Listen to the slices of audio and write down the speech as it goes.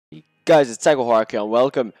Guys, it's Psycho and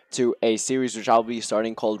welcome to a series which I'll be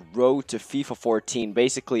starting called Road to FIFA 14.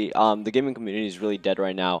 Basically, the gaming community is really dead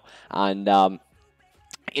right now, and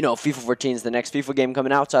FIFA 14 is the next FIFA game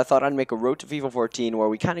coming out, so I thought I'd make a Road to FIFA 14 where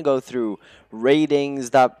we kind of go through ratings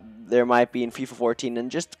that there might be in FIFA 14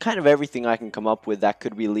 and just kind of everything I can come up with that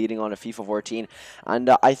could be leading on to FIFA 14. And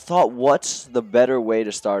I thought, what's the better way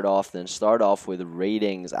to start off than start off with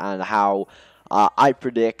ratings and how I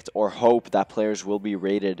predict or hope that players will be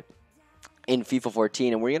rated in FIFA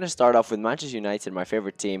 14, and we're going to start off with Manchester United, my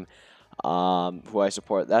favorite team, who I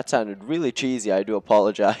support. That sounded really cheesy, I do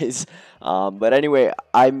apologize. But anyway,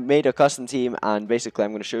 I made a custom team, and basically I'm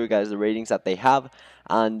going to show you guys the ratings that they have,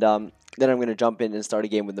 and then I'm going to jump in and start a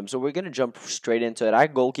game with them. So we're going to jump straight into it. Our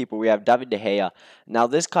goalkeeper, we have David De Gea. Now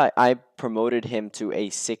this guy, I promoted him to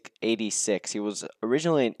a 86. He was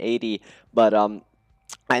originally an 80, but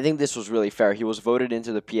I think this was really fair. He was voted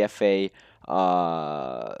into the PFA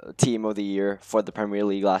team of the year for the Premier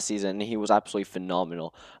League last season, and he was absolutely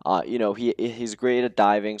phenomenal. He's great at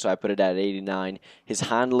diving, so I put it at 89. His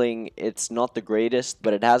handling, it's not the greatest,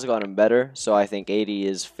 but it has gotten better, so I think 80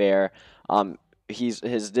 is fair.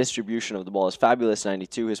 His distribution of the ball is fabulous,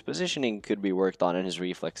 92. His positioning could be worked on, and his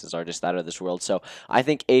reflexes are just out of this world. So I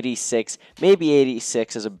think 86, maybe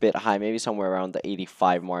 86 is a bit high, maybe somewhere around the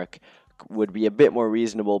 85 mark would be a bit more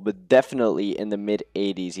reasonable, but definitely in the mid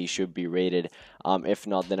 80s he should be rated. If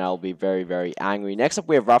not, then I'll be very, very angry. Next up,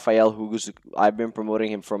 we have Rafael, who's I've been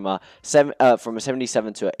promoting him from a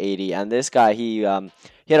 77 to a 80, and this guy he had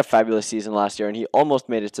a fabulous season last year, and he almost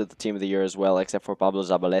made it to the team of the year as well, except for Pablo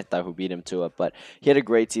Zabaleta, who beat him to it. But he had a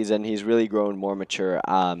great season. He's really grown more mature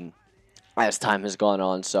as time has gone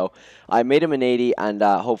on. So I made him an 80, and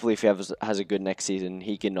hopefully if he has a good next season,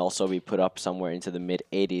 he can also be put up somewhere into the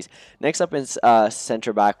mid-80s. Next up in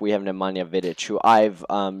center back, we have Nemanja Vidic, who I've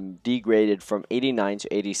degraded from 89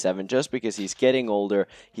 to 87 just because he's getting older.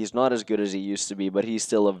 He's not as good as he used to be, but he's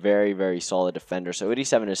still a very, very solid defender. So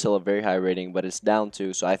 87 is still a very high rating, but it's down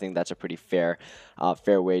to, so I think that's a pretty fair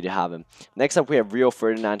way to have him. Next up, we have Rio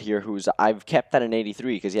Ferdinand here, who's I've kept at an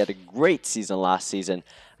 83 because he had a great season last season.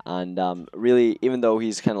 And really, even though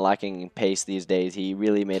he's kind of lacking in pace these days, he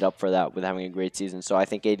really made up for that with having a great season. So I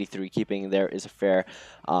think 83 keeping there is a fair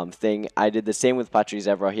thing. I did the same with Patrick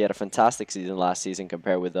Evra. He had a fantastic season last season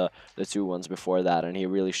compared with the two ones before that, and he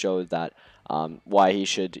really showed that why he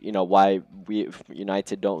should, why we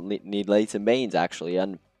United don't need Leighton Baines actually.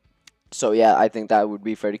 And so, yeah, I think that would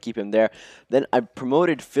be fair to keep him there. Then I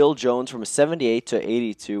promoted Phil Jones from a 78 to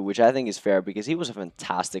 82, which I think is fair because he was a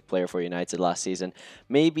fantastic player for United last season.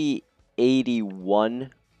 Maybe 81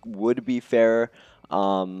 would be fair.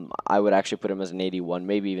 I would actually put him as an 81,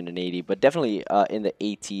 maybe even an 80, but definitely in the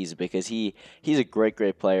 80s because he's a great,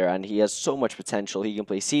 great player, and he has so much potential. He can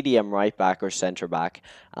play CDM right back or center back,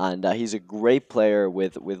 and he's a great player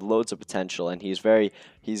with loads of potential, and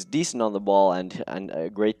he's decent on the ball and a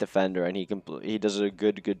great defender, and he does a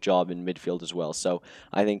good job in midfield as well. So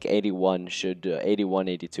I think 81,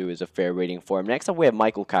 82 is a fair rating for him. Next up, we have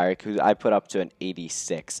Michael Carrick, who I put up to an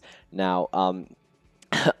 86. Now,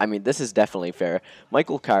 I mean, this is definitely fair.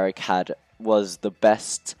 Michael Carrick was the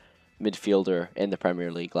best midfielder in the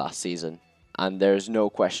Premier League last season, and there's no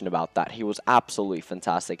question about that. He was absolutely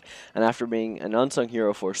fantastic, and after being an unsung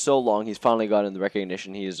hero for so long, he's finally gotten the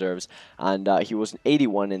recognition he deserves, and he was an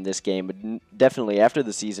 81 in this game, but definitely after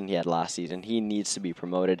the season he had last season, he needs to be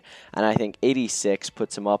promoted, and I think 86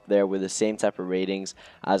 puts him up there with the same type of ratings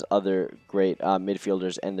as other great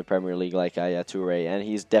midfielders in the Premier League like Yaya Toure, and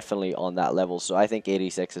he's definitely on that level, so I think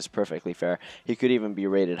 86 is perfectly fair. He could even be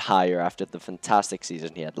rated higher after the fantastic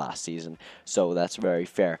season he had last season, so that's very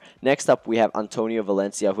fair. Next up, we have Antonio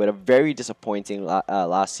Valencia, who had a very disappointing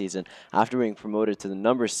last season. After being promoted to the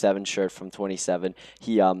number 7 shirt from 27,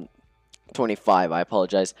 25, I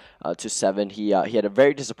apologize, to 7. He had a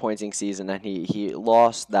very disappointing season, and he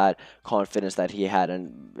lost that confidence that he had,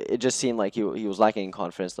 and it just seemed like he was lacking in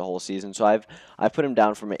confidence the whole season. So I put him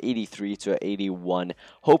down from an 83 to an 81.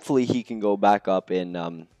 Hopefully he can go back up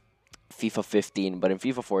in FIFA 15, but in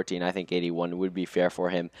FIFA 14, I think 81 would be fair for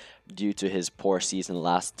him due to his poor season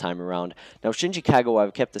last time around. Now, Shinji Kagawa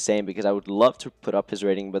I've kept the same because I would love to put up his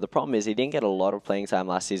rating, but the problem is he didn't get a lot of playing time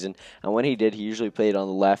last season, and when he did, he usually played on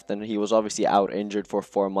the left, and he was obviously out injured for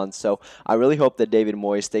 4 months, so I really hope that David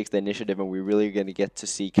Moyes takes the initiative, and we're really going to get to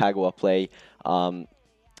see Kagawa play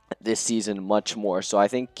this season much more. So I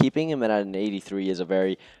think keeping him at an 83 is a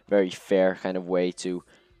very, very fair kind of way to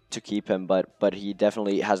to keep him, but he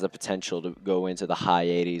definitely has the potential to go into the high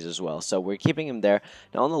 80s as well. So we're keeping him there.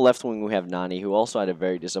 Now on the left wing we have Nani, who also had a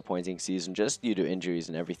very disappointing season just due to injuries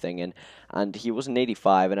and everything, and he was an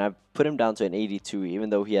 85, and I've put him down to an 82, even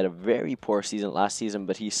though he had a very poor season last season,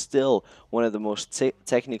 but he's still one of the most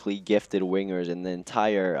technically gifted wingers in the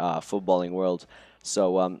entire footballing world.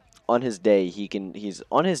 So on his day, he's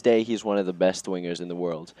one of the best wingers in the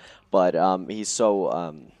world, but he's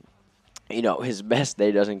so you know, his best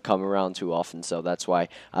day doesn't come around too often, so that's why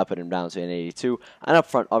I put him down to an 82. And up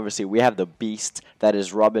front, obviously, we have the beast that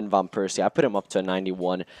is Robin van Persie. I put him up to a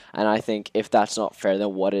 91, and I think if that's not fair,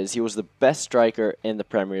 then what is? He was the best striker in the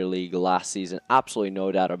Premier League last season, absolutely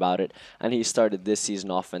no doubt about it, and he started this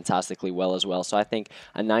season off fantastically well as well. So I think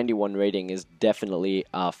a 91 rating is definitely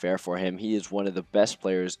fair for him. He is one of the best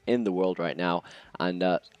players in the world right now, and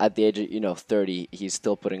at the age of 30, he's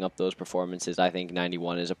still putting up those performances. I think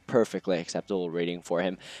 91 is a perfectly acceptable rating for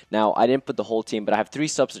him. Now, I didn't put the whole team, but I have 3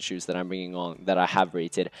 substitutes that I'm bringing on that I have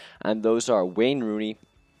rated, and those are Wayne Rooney,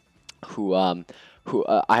 who I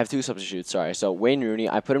have 2 substitutes, sorry. So Wayne Rooney,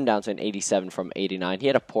 I put him down to an 87 from 89. He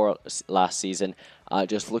had a poor last season,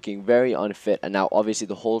 just looking very unfit, and now obviously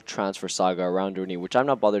the whole transfer saga around Rooney, which I'm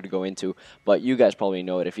not bothered to go into, but you guys probably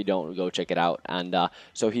know it. If you don't, go check it out. And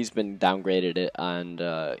so he's been downgraded, and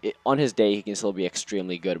on his day he can still be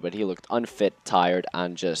extremely good, but he looked unfit, tired,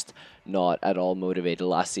 and just not at all motivated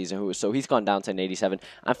last season. So he's gone down to an 87.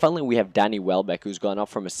 And finally, we have Danny Welbeck, who's gone up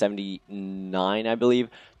from a 79, I believe,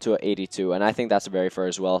 to an 82, and I think that's very fair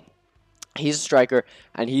as well. He's a striker,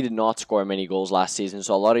 and he did not score many goals last season.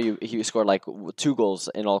 So a lot of you, he scored like 2 goals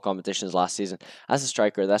in all competitions last season. As a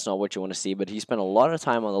striker, that's not what you want to see, but he spent a lot of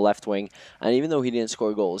time on the left wing, and even though he didn't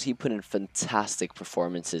score goals, he put in fantastic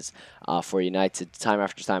performances for United time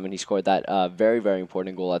after time, and he scored that very, very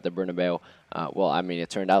important goal at the Bernabeu. Well, I mean, it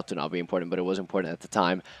turned out to not be important, but it was important at the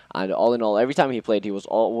time. And all in all, every time he played, he was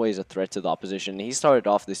always a threat to the opposition. He started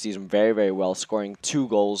off this season very, very well, scoring 2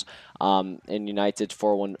 goals in United's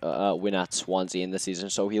 4-1 win at Swansea in the season.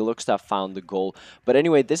 So he looks to have found the goal. But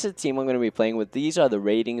anyway, this is the team I'm going to be playing with. These are the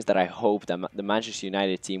ratings that I hope that the Manchester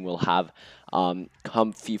United team will have come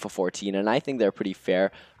FIFA 14, and I think they're pretty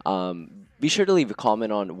fair. Be sure to leave a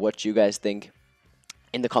comment on what you guys think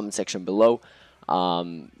in the comment section below.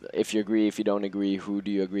 If you agree, if you don't agree, who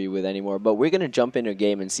do you agree with anymore? But we're going to jump into a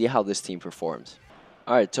game and see how this team performs.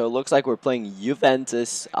 Alright, so it looks like we're playing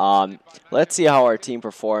Juventus. Let's see how our team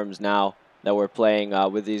performs now that we're playing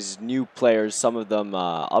with these new players. Some of them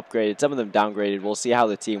upgraded, some of them downgraded. We'll see how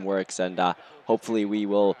the team works, and hopefully we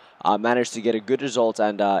will manage to get a good result.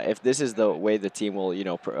 And if this is the way the team will,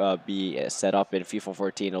 be set up in FIFA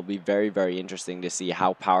 14, it'll be very, very interesting to see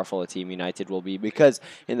how powerful a team United will be. Because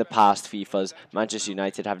in the past FIFAs, Manchester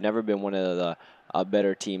United have never been one of the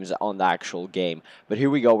better teams on the actual game. But here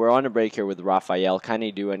we go. We're on a break here with Raphael. Can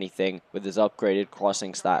he do anything with his upgraded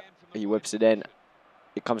crossing stat? He whips it in.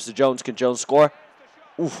 It comes to Jones. Can Jones score?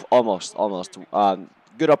 Oof, almost.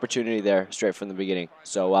 Good opportunity there straight from the beginning.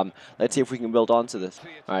 So let's see if we can build on to this.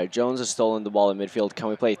 All right, Jones has stolen the ball in midfield. Can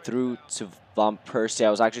we play through to Van Persie?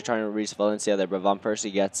 I was actually trying to reach Valencia there, but Van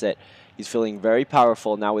Persie gets it. He's feeling very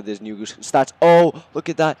powerful now with his new stats. Oh, look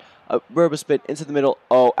at that. Burba spin into the middle.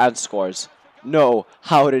 Oh, and scores. No,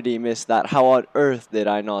 how did he miss that? How on earth did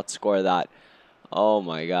I not score that? Oh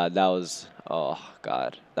my God, that was... Oh,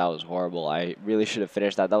 God, that was horrible. I really should have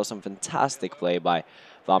finished that. That was some fantastic play by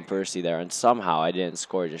Van Persie there, and somehow I didn't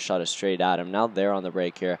score. Just shot it straight at him. Now they're on the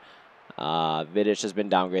break here. Vidic has been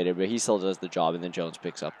downgraded, but he still does the job, and then Jones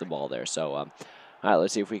picks up the ball there. So, all right,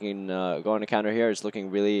 let's see if we can go on a counter here. It's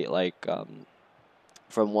looking really like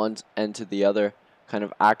from one end to the other kind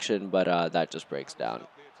of action, but that just breaks down.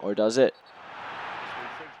 Or does it?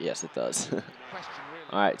 Yes, it does.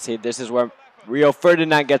 All right, see, this is where Rio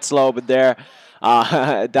Ferdinand gets low, but there,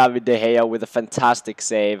 David De Gea with a fantastic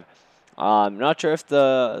save. Not sure if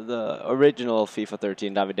the original FIFA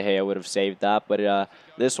 13 David De Gea would have saved that, but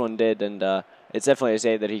this one did, and it's definitely a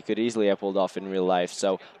save that he could easily have pulled off in real life.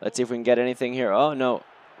 So let's see if we can get anything here. Oh, no.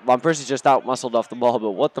 Van Persie just out-muscled off the ball,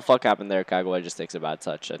 but what the fuck happened there? Kagawa just takes a bad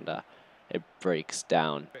touch, and it breaks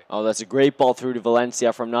down. Oh, that's a great ball through to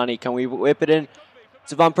Valencia from Nani. Can we whip it in?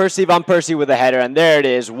 To Van Persie with a header, and there it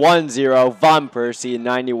is, 1-0, Van Persie,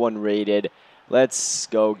 91 rated. Let's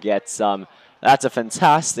go get some. That's a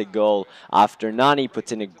fantastic goal after Nani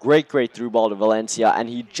puts in a great through ball to Valencia, and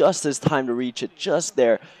he just has time to reach it just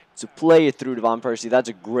there to play it through to Van Persie. That's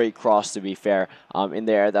a great cross, to be fair, in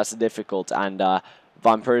the air. That's difficult, and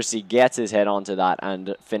Van Persie gets his head onto that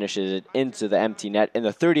and finishes it into the empty net. In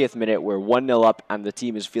the 30th minute, we're 1-0 up, and the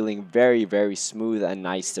team is feeling very, very smooth and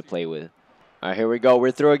nice to play with. All right, here we go.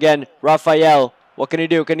 We're through again. Raphael. What can he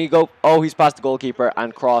do? Can he go? Oh, he's past the goalkeeper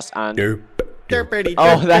and cross and...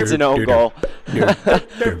 Oh, that's an own goal.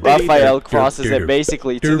 Raphael crosses it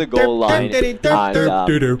basically to the goal line.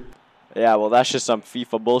 And, yeah, well, that's just some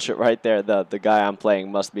FIFA bullshit right there. The guy I'm playing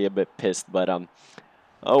must be a bit pissed, but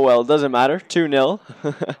oh well, doesn't matter.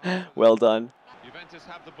 2-0. Well done.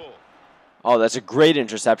 Oh, that's a great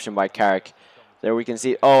interception by Carrick. There we can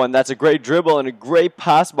see, oh, and that's a great dribble and a great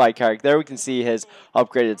pass by Carrick. There we can see his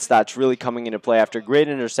upgraded stats really coming into play after a great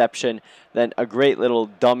interception, then a great little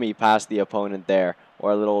dummy past the opponent there,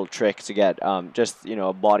 or a little trick to get, just, you know,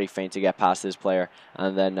 a body feint to get past his player.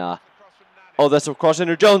 And then, oh, that's a cross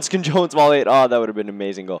into Jones. Can Jones volley it? Oh, that would have been an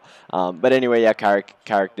amazing goal. But anyway, yeah,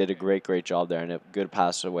 Carrick did a great job there and a good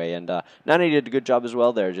pass away. And Nani did a good job as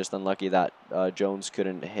well there. Just unlucky that Jones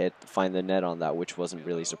couldn't find the net on that, which wasn't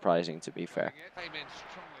really surprising, to be fair.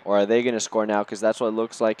 Or are they going to score now? Because that's what it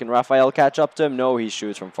looks like. Can Raphael catch up to him? No, he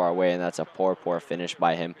shoots from far away, and that's a poor finish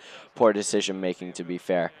by him. Poor decision-making, to be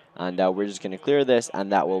fair. And we're just going to clear this,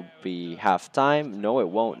 and that will be half-time. No, it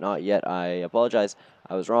won't. Not yet. I apologize.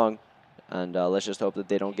 I was wrong. And let's just hope that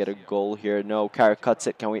they don't get a goal here. No, Carrick cuts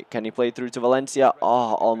it. Can he play through to Valencia?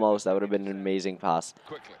 Oh, almost. That would have been an amazing pass.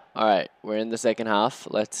 All right, we're in the second half.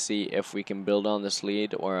 Let's see if we can build on this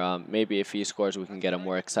lead, or maybe if he scores, we can get a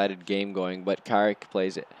more excited game going. But Carrick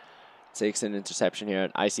plays it. Takes an interception here.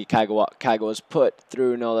 And I see Kagawa's put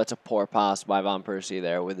through. No, that's a poor pass by Van Persie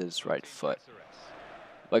there with his right foot.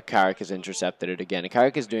 But Carrick has intercepted it again. And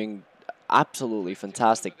Carrick is doing absolutely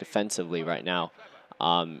fantastic defensively right now.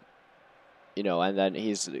 You know, and then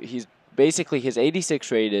he's basically, his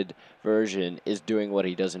 86 rated version is doing what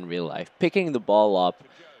he does in real life. Picking the ball up,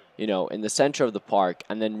 you know, in the center of the park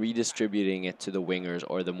and then redistributing it to the wingers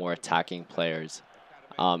or the more attacking players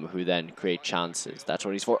who then create chances. That's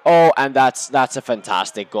what he's for. Oh, and that's a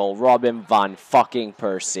fantastic goal. Robin Van fucking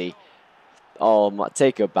Persie. Oh,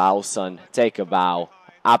 take a bow, son. Take a bow.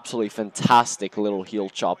 Absolutely fantastic little heel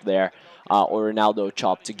chop there. Or Ronaldo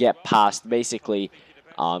chop to get past, basically...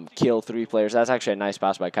 kill 3 players. That's actually a nice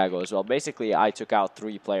pass by Kago as well. Basically, I took out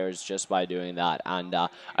 3 players just by doing that, and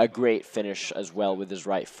a great finish as well with his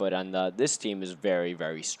right foot. And this team is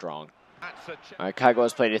very strong. All right, Kago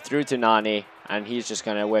has played it through to Nani, and he's just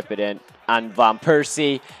gonna whip it in. And Van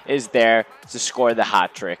Persie is there to score the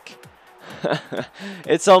hat trick.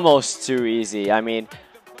 It's almost too easy. I mean,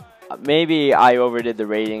 maybe I overdid the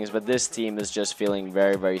ratings, but this team is just feeling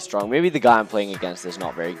very strong. Maybe the guy I'm playing against is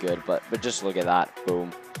not very good, but just look at that.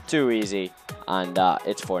 Boom. Too easy. And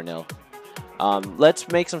it's 4-0. Let's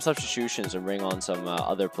make some substitutions and bring on some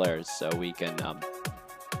other players so we can...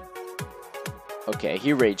 Okay,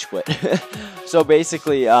 he rage quit. So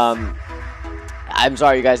basically, I'm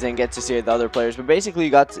sorry you guys didn't get to see the other players, but basically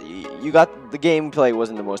you got the gameplay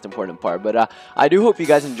wasn't the most important part. But I do hope you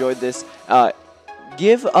guys enjoyed this.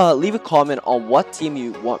 Leave a comment on what team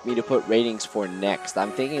you want me to put ratings for next.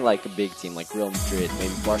 I'm thinking like a big team like Real Madrid,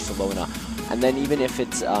 maybe Barcelona, and then even if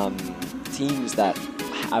it's teams that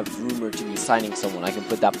have rumored to be signing someone, I can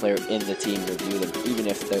put that player in the team, review them, even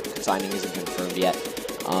if the signing isn't confirmed yet.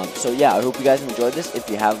 So yeah, I hope you guys enjoyed this. If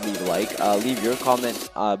you have, leave a like. Leave your comment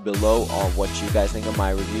below on what you guys think of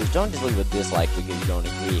my reviews. Don't just leave a dislike because you don't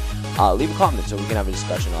agree. Leave a comment so we can have a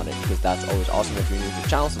discussion on it, because that's always awesome. If you're new to the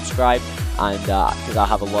channel, subscribe, and because I'll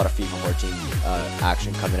have a lot of FIFA 14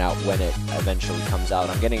 action coming out when it eventually comes out.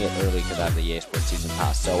 I'm getting it early because I have the EA Sports Season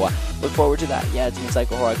Pass, so look forward to that. Yeah, it's been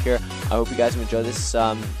Psycho Horror here. I hope you guys have enjoyed this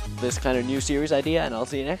this kind of new series idea, and I'll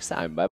see you next time. Bye.